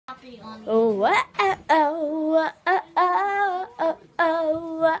Oh, oh, oh, oh, oh, oh, oh, oh,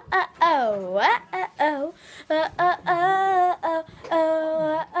 oh,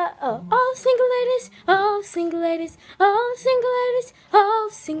 oh, oh. All single ladies, all single ladies, all single ladies, all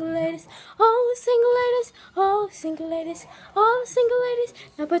single ladies, all single ladies, all single ladies, all single ladies.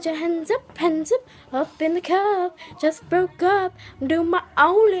 Now put your hands up in the cup. Just broke up, I'm doing my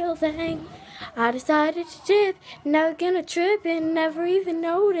own little thing. I decided to dip, never gonna trip and never even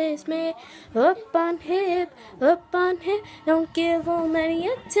notice me. Up on hip, don't give them any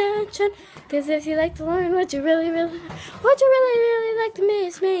attention. Cause if you like to learn what you really like to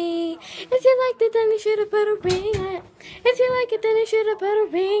miss me. If you liked it, then you should've put a ring on it. If you like it, then you should've put a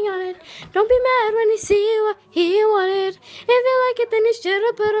ring on it. Don't be mad when you see what he wanted. If you like it, then you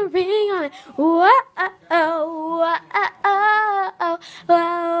should've put a ring on it. Whoa, oh, oh, oh, oh, oh,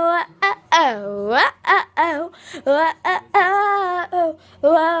 oh, oh, oh, oh, oh, oh,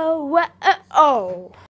 oh, oh, oh.